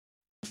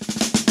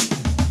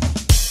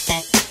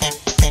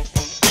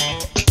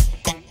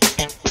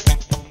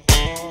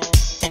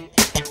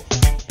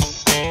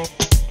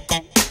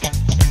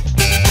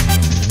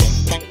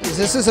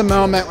this is a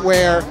moment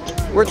where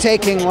we're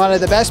taking one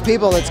of the best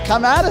people that's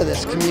come out of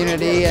this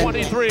community and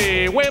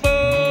 23,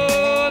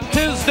 Wayman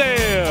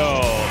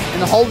Tisdale,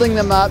 and holding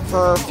them up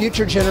for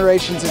future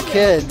generations of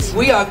kids.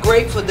 We are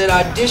grateful that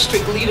our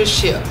district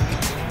leadership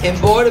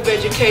and Board of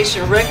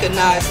Education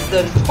recognizes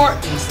the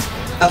importance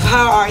of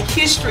how our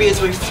history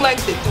is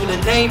reflected through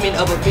the naming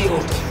of a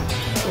building.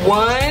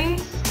 1,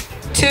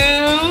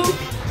 2,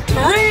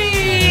 3.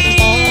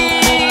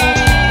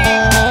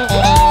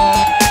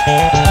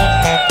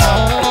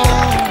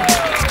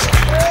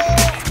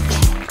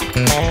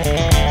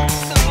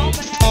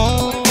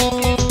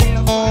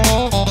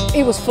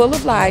 He was full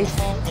of life.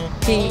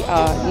 He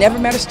never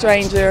met a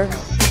stranger.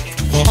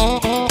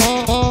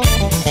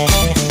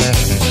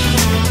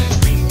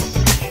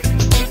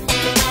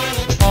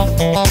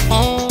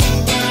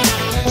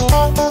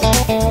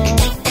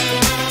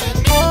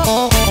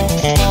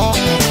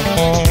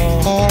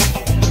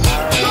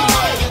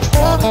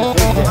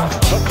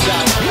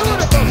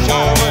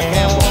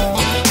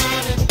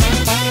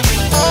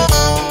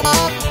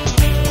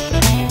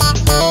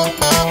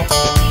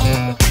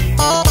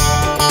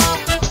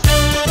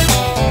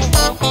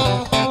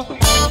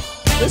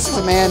 This is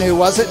a man who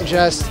wasn't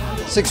just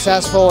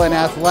successful in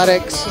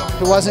athletics,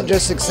 who wasn't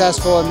just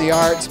successful in the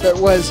arts, but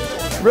was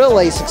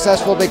really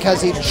successful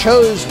because he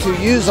chose to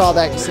use all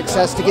that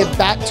success to give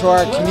back to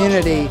our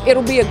community.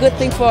 It'll be a good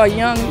thing for a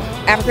young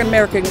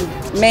African-American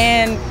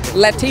man,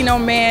 Latino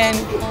man,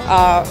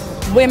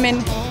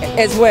 women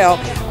as well,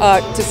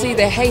 to see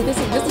that, hey, this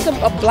is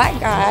a black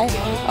guy,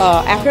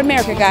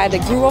 African-American guy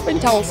that grew up in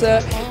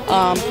Tulsa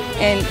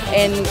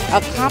and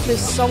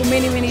accomplished so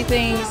many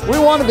things. We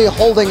want to be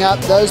holding up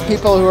those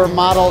people who are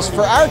models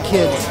for our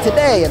kids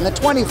today in the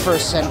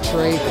 21st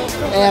century,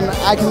 and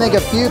I can think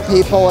of few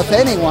people, if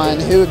anyone,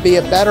 who would be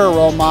a better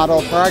role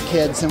model for our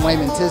kids than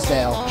Wayman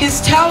Tisdale. His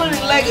talent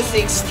and legacy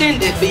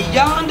extended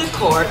beyond the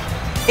court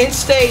and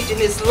staged in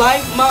his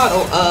life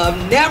motto of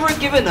never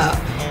giving up,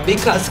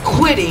 because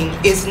quitting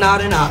is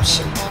not an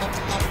option.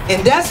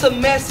 And that's a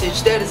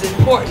message that is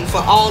important for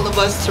all of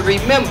us to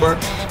remember,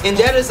 and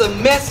that is a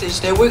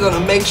message that we're going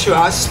to make sure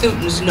our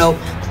students know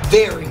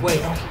very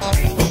well.